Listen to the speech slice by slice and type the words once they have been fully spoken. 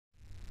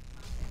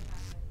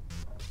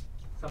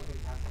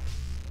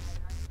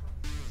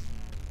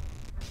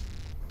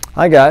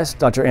Hi guys,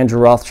 Dr.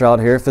 Andrew Rothschild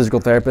here, physical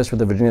therapist with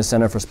the Virginia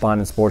Center for Spine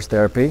and Sports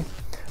Therapy.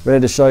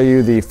 Ready to show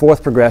you the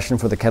fourth progression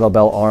for the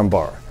kettlebell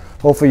armbar.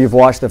 Hopefully you've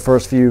watched the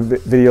first few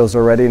videos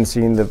already and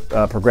seen the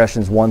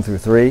progressions 1 through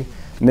 3.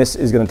 And this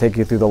is going to take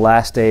you through the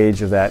last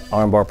stage of that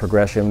armbar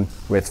progression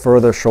with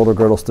further shoulder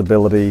girdle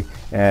stability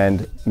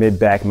and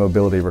mid-back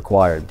mobility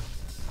required.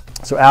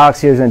 So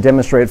Alex here is going to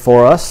demonstrate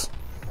for us.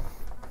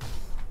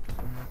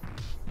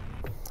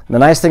 And the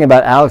nice thing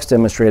about Alex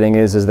demonstrating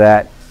is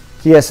that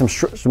he has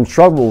some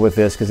trouble with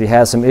this because he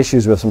has some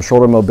issues with some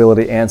shoulder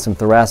mobility and some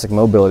thoracic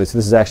mobility, so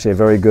this is actually a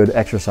very good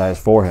exercise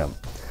for him.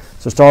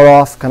 So start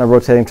off kind of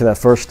rotating to that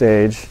first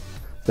stage,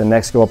 then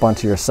next go up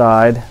onto your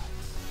side,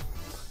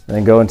 and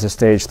then go into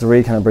stage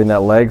 3, kind of bring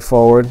that leg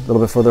forward, a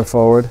little bit further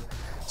forward.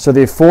 So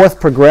the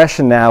fourth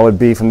progression now would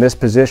be from this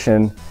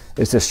position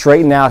is to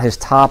straighten out his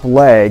top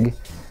leg.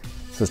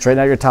 So straighten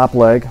out your top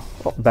leg,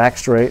 back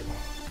straight.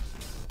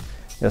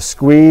 Now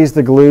squeeze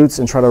the glutes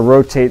and try to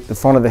rotate the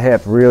front of the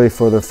hip really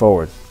further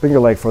forward. Bring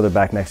your leg further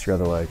back next to your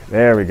other leg.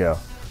 There we go.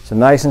 So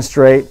nice and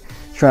straight.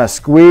 Trying to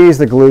squeeze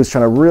the glutes,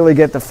 trying to really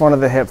get the front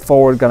of the hip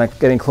forward,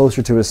 getting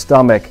closer to his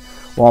stomach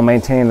while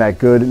maintaining that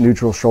good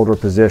neutral shoulder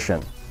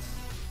position.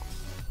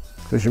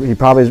 So he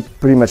probably is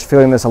pretty much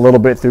feeling this a little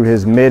bit through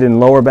his mid and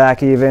lower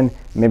back even,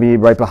 maybe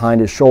right behind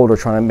his shoulder,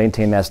 trying to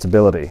maintain that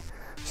stability.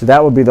 So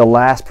that would be the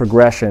last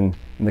progression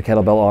in the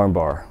kettlebell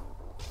armbar.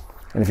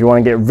 And if you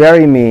want to get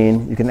very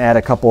mean, you can add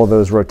a couple of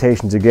those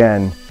rotations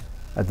again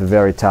at the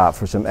very top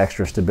for some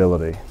extra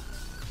stability.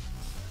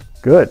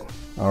 Good.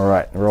 All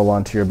right, roll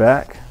onto your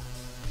back.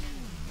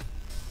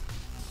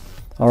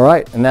 All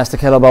right, and that's the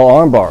kettlebell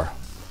armbar.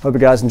 Hope you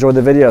guys enjoyed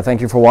the video. Thank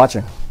you for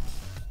watching.